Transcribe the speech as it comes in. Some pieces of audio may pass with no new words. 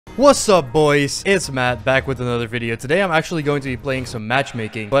What's up, boys? It's Matt, back with another video. Today I'm actually going to be playing some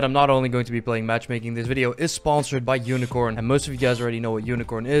matchmaking, but I'm not only going to be playing matchmaking. This video is sponsored by Unicorn, and most of you guys already know what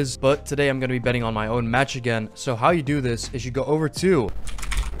Unicorn is, but today I'm going to be betting on my own match again. So how you do this is you go over to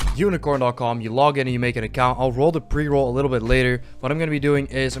unicorn.com, you log in and you make an account. I'll roll the pre-roll a little bit later. What I'm going to be doing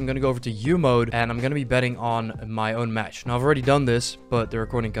is I'm going to go over to U mode and I'm going to be betting on my own match. Now I've already done this, but the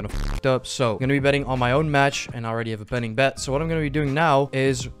recording kind of fucked up, so I'm going to be betting on my own match and I already have a pending bet. So what I'm going to be doing now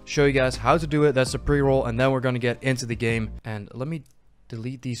is show you guys how to do it. That's the pre-roll, and then we're going to get into the game. And let me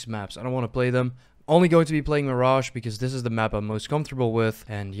delete these maps. I don't want to play them. Only going to be playing Mirage because this is the map I'm most comfortable with.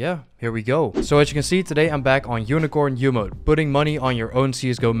 And yeah, here we go. So as you can see, today I'm back on Unicorn U mode, putting money on your own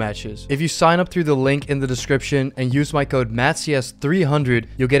CSGO matches. If you sign up through the link in the description and use my code MattCS 300,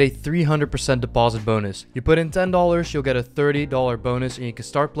 you'll get a 300% deposit bonus. You put in $10, you'll get a $30 bonus, and you can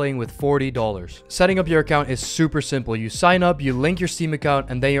start playing with $40. Setting up your account is super simple. You sign up, you link your Steam account,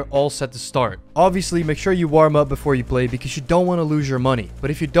 and then you're all set to start. Obviously, make sure you warm up before you play because you don't want to lose your money.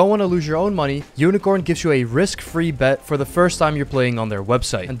 But if you don't want to lose your own money, Unicorn gives you a risk-free bet for the first time you're playing on their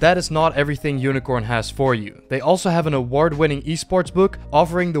website. And that is not everything Unicorn has for you. They also have an award-winning esports book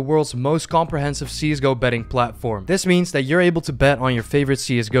offering the world's most comprehensive CSGO betting platform. This means that you're able to bet on your favorite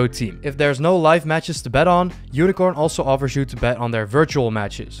CSGO team. If there's no live matches to bet on, Unicorn also offers you to bet on their virtual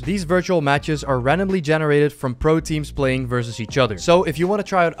matches. These virtual matches are randomly generated from pro teams playing versus each other. So if you want to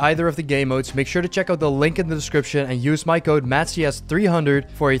try out either of the game modes, make sure to check out the link in the description and use my code MattCS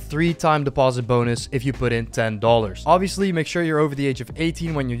 300 for a 3-time deposit bonus if you put in $10. Obviously, make sure you're over the age of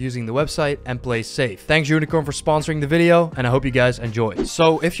 18 when you're using the website and play safe. Thanks Unicorn for sponsoring the video, and I hope you guys enjoy.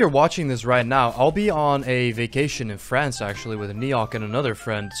 So if you're watching this right now, I'll be on a vacation in France actually with Neok and another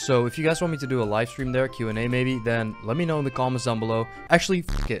friend. So if you guys want me to do a live stream there, Q&A maybe, then let me know in the comments down below. Actually,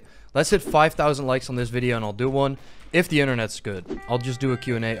 fuck it. Let's hit 5,000 likes on this video and I'll do one. If the internet's good, I'll just do a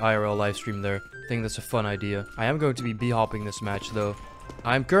Q&A IRL live stream there. I think that's a fun idea. I am going to be B-hopping this match though.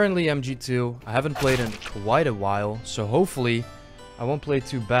 I'm currently MG2. I haven't played in quite a while, so hopefully I won't play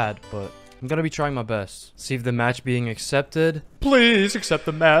too bad, but I'm gonna be trying my best. See if the match being accepted. Please accept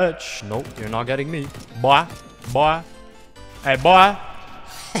the match. Nope, you're not getting me. Boy. Boy. Hey, boy.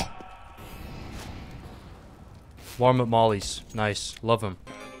 Warm up mollies. Nice. Love him.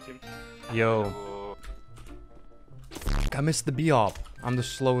 Yo. I missed the B-hop. I'm the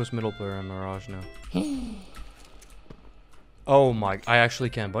slowest middle player in Mirage now. Oh my, I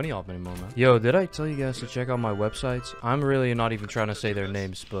actually can't bunny hop anymore, man. Yo, did I tell you guys to check out my websites? I'm really not even trying to say their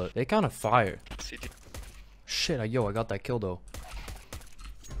names, but they kind of fire. Shit, yo, I got that kill though.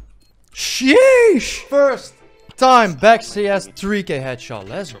 Sheesh! First time MattCS 3K headshot.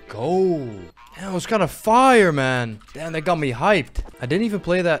 Let's go. Damn, it was kind of fire, man. Damn, that got me hyped. I didn't even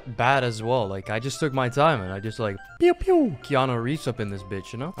play that bad as well. Like, I just took my time and I just like, pew pew. Keanu Reeves up in this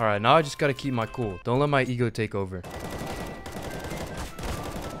bitch, you know? All right, now I just gotta keep my cool. Don't let my ego take over.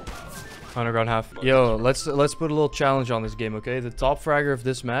 Underground half. Yo, let's put a little challenge on this game, okay? The top fragger of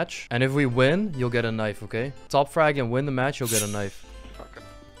this match, and if we win, you'll get a knife, okay? Top frag and win the match, you'll get a knife.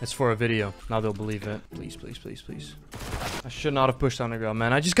 It's for a video. Now they'll believe it. Please, please, please, please. I should not have pushed underground,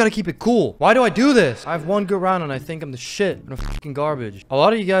 man. I just gotta keep it cool. Why do I do this? I have one good round and I think I'm the shit. I'm fucking garbage. A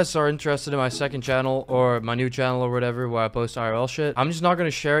lot of you guys are interested in my second channel or my new channel or whatever where I post IRL shit. I'm just not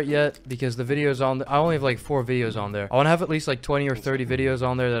gonna share it yet because the videos on I only have like 4 videos on there. I want to have at least like 20 or 30 videos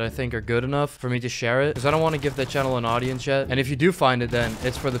on there that I think are good enough for me to share it because I don't want to give that channel an audience yet. And if you do find it, then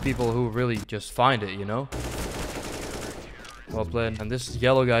it's for the people who really just find it, you know? Well played. And this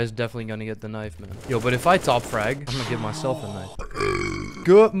yellow guy is definitely gonna get the knife, man. Yo, but if I top frag, I'm gonna give myself a knife.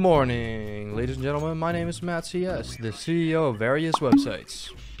 Good morning, ladies and gentlemen. My name is MattCS, the CEO of various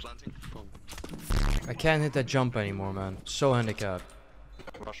websites. I can't hit that jump anymore, man. So handicapped.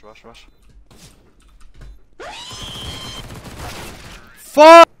 Rush, rush, rush.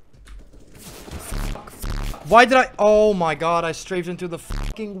 Fuck! Why did I? Oh my god, I strafed into the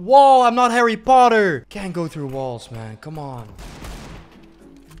fucking wall. I'm not Harry Potter. Can't go through walls, man. Come on.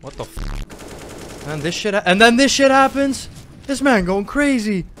 What the fuck? And this shit, and then this shit happens? This man going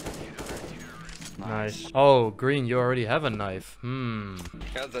crazy. Nice. Oh, green, you already have a knife.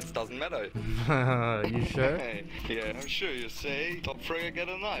 Yeah, that doesn't matter. You sure? Yeah, I'm sure you say. Top fragger get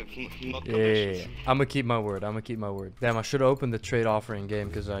a knife, not Yeah, I'm gonna keep my word. I'm gonna keep my word. Damn, I should have opened the trade offering game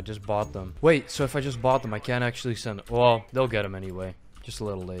because I just bought them. Wait, so if I just bought them, I can't actually send them. Well, they'll get them anyway. Just a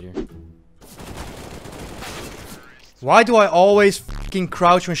little later. Why do I always fucking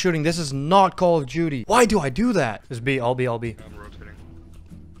crouch when shooting? This is not Call of Duty. Why do I do that? This B, I'll B. I'm rotating.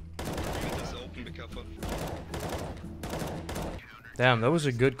 This open, be careful. Damn, that was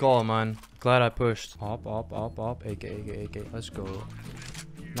a good call, man. Glad I pushed. Op, op, op, op. AK, AK, AK. Let's go.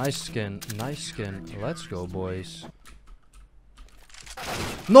 Nice skin. Nice skin. Let's go, boys.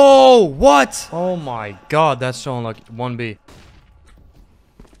 No! What? Oh my god, that's so unlucky. 1B.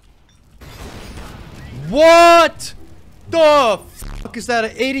 What? The fuck is that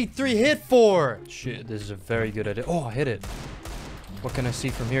an 83 hit for? Shit, this is a very good edit. Oh, I hit it. What can I see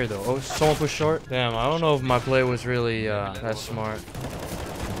from here, though? Oh, someone pushed short. Damn, I don't know if my play was really that smart.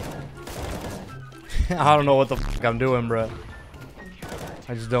 I don't know what the fuck I'm doing, bro.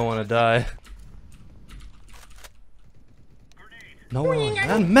 I just don't want to die. No one,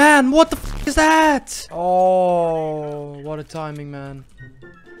 man. Man, what the fuck is that? Oh, what a timing, man.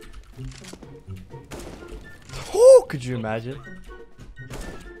 Oh, could you imagine?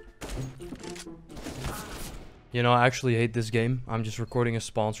 You know, I actually hate this game. I'm just recording a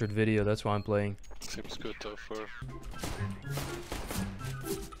sponsored video. That's why I'm playing. Seems good though for...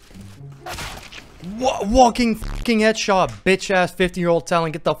 Walking fucking headshot, bitch ass 50-year-old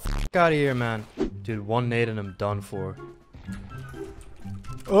talent. Get the fuck out of here, man. Dude, 1 nade and I'm done for.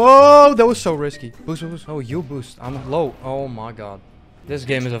 Oh, that was so risky. Boost, boost. Oh, you boost. I'm low. Oh my god. This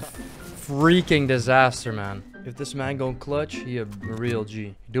game is a freaking disaster, man. If this man gon' clutch, he a real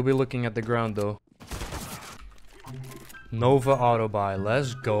G. Do be looking at the ground though. Nova auto buy.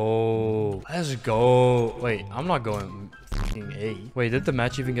 Let's go. Let's go. Wait, I'm not going fucking A. Wait, did the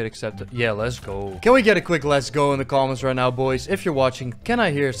match even get accepted? Yeah, let's go. Can we get a quick let's go in the comments right now, boys? If you're watching, can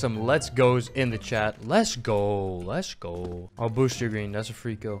I hear some let's goes in the chat? Let's go. Let's go. I'll boost your green. That's a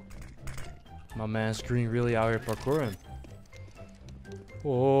free kill. My man's green really out here parkouring.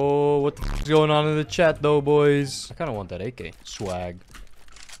 Oh, what the f is going on in the chat though, boys? I kind of want that AK. Swag.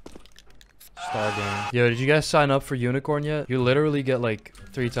 Star game. Yo, did you guys sign up for Unicorn yet? You literally get like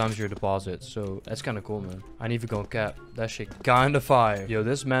 3 times your deposit, so that's kind of cool, man. I need to go cap. That shit kind of fire. Yo,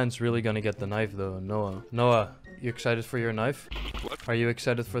 this man's really gonna get the knife though. Noah. Noah, you excited for your knife? What? Are you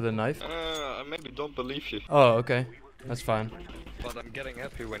excited for the knife? I maybe don't believe you. Oh, okay. That's fine. But I'm getting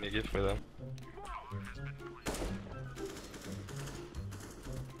happy when you give me them.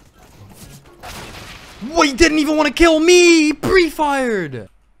 What? He didn't even want to kill me! He pre-fired!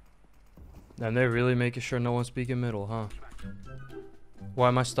 And they're really making sure no one's speaking middle, huh? Why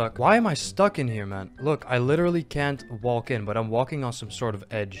am I stuck? Why am I stuck in here, man? Look, I literally can't walk in, but I'm walking on some sort of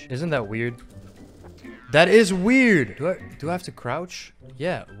edge. Isn't that weird? That is weird! Do I have to crouch?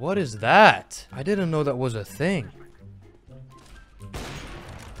 Yeah, what is that? I didn't know that was a thing.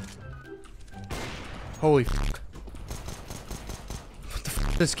 Holy fuck. What the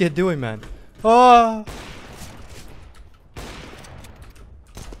fuck is this kid doing, man? Ah!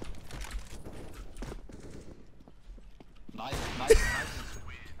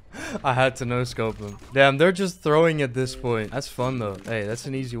 I had to no-scope him. Damn, they're just throwing at this point. That's fun, though. Hey, that's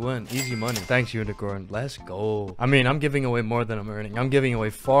an easy win. Easy money. Thanks, Unicorn. Let's go. I mean, I'm giving away more than I'm earning. I'm giving away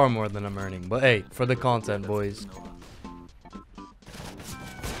far more than I'm earning. But hey, for the content, boys.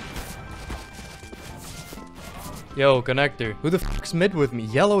 Yo, connector. Who the fuck's mid with me?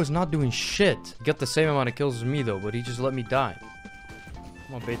 Yellow is not doing shit. He got the same amount of kills as me, though, but he just let me die.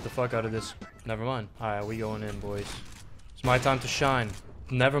 I'm gonna bait the fuck out of this. Never mind. Alright, we going in, boys. It's my time to shine.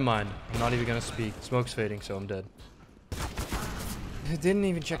 Never mind. I'm not even gonna speak. Smoke's fading, so I'm dead. He didn't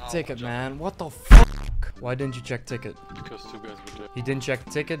even check ticket, man. What the fuck? Why didn't you check ticket? Because 2 guys were there. He didn't check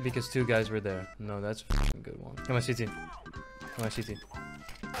ticket because 2 guys were there. No, that's a fucking good one. Come on, CT. Come on, CT.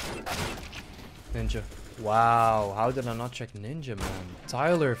 Ninja. Wow, how did I not check Ninja, man?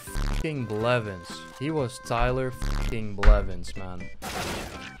 Tyler fucking Blevins. He was Tyler fucking Blevins, man.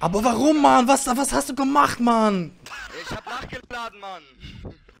 Aber warum, man? Was hast du gemacht, man? Ich hab nachgeladen, Mann.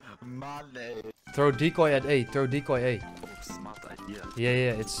 Mann, ey. Throw decoy at A. Throw decoy A. Oh, smart idea.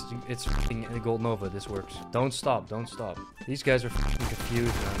 Yeah, it's fucking Gold Nova. This works. Don't stop. Don't stop. These guys are fucking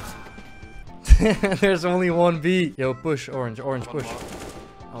confused, man. There's only 1B. Yo, push orange. Orange, push.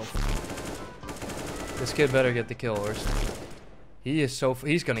 Oh. This kid better get the kill, or he is so.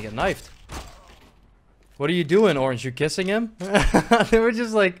 He's gonna get knifed. What are you doing, Orange? You kissing him? They were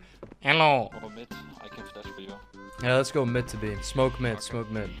just like, hello. Over mid, I can flash for you. Yeah, let's go mid to B. Smoke mid, okay. Smoke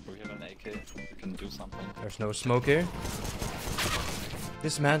mid. We have an AK, you can do something. There's no smoke here.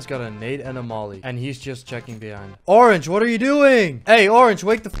 This man's got a nade and a molly, and he's just checking behind. Orange, what are you doing? Hey, Orange,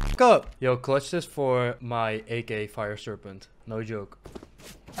 wake the fuck up. Yo, clutch this for my AK Fire Serpent. No joke.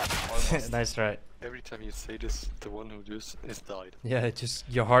 Nice try. Every time you say this, the one who just is died. Yeah, it just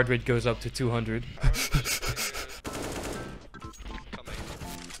your heart rate goes up to 200.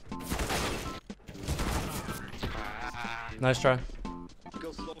 Nice try.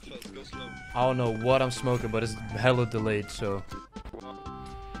 Go slow first, go slow. I don't know what I'm smoking, but it's hella delayed, so. 1,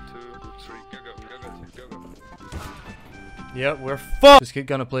 2, 3, go. Yep, we're fucked. This kid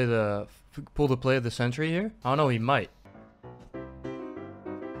gonna play the pull the play of the century here? I don't know, he might.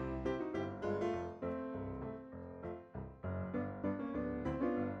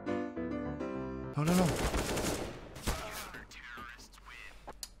 No, no, no.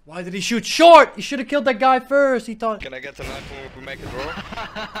 Why did he shoot short? He should have killed that guy first. He thought. Can I get the knife when we make a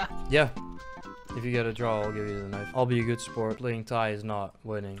draw? Yeah. If you get a draw, I'll give you the knife. I'll be a good sport. Playing tie is not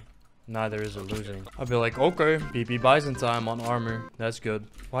winning. Neither is it losing. I'll be like, okay, PP Bison time on armor. That's good.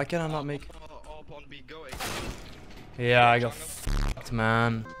 Why can I not make? Up on B going. Yeah, I got f***ed,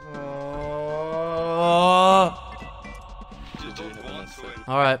 man. You don't want to win.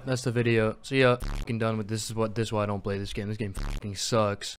 Alright, that's the video. See ya. Fucking done with this. Is why I don't play this game. This game fucking sucks.